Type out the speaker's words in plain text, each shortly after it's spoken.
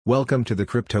Welcome to the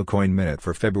Crypto Coin Minute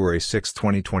for February 6,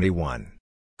 2021.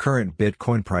 Current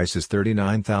Bitcoin price is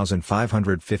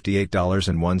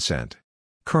 $39,558.01.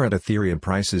 Current Ethereum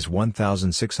price is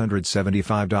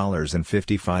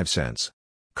 $1,675.55.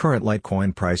 Current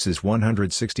Litecoin price is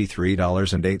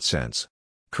 $163.08.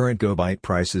 Current GoByte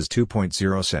price is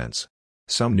 2.0 cents.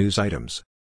 Some news items.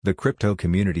 The crypto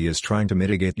community is trying to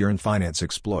mitigate Yearn Finance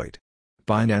exploit.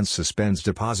 Binance suspends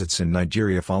deposits in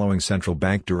Nigeria following central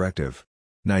bank directive.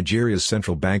 Nigeria's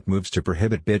central bank moves to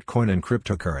prohibit Bitcoin and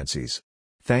cryptocurrencies.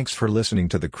 Thanks for listening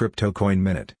to the Crypto Coin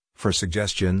Minute. For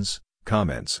suggestions,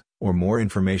 comments, or more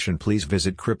information, please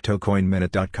visit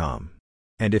CryptoCoinMinute.com.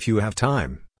 And if you have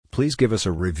time, please give us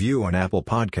a review on Apple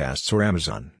Podcasts or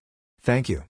Amazon. Thank you.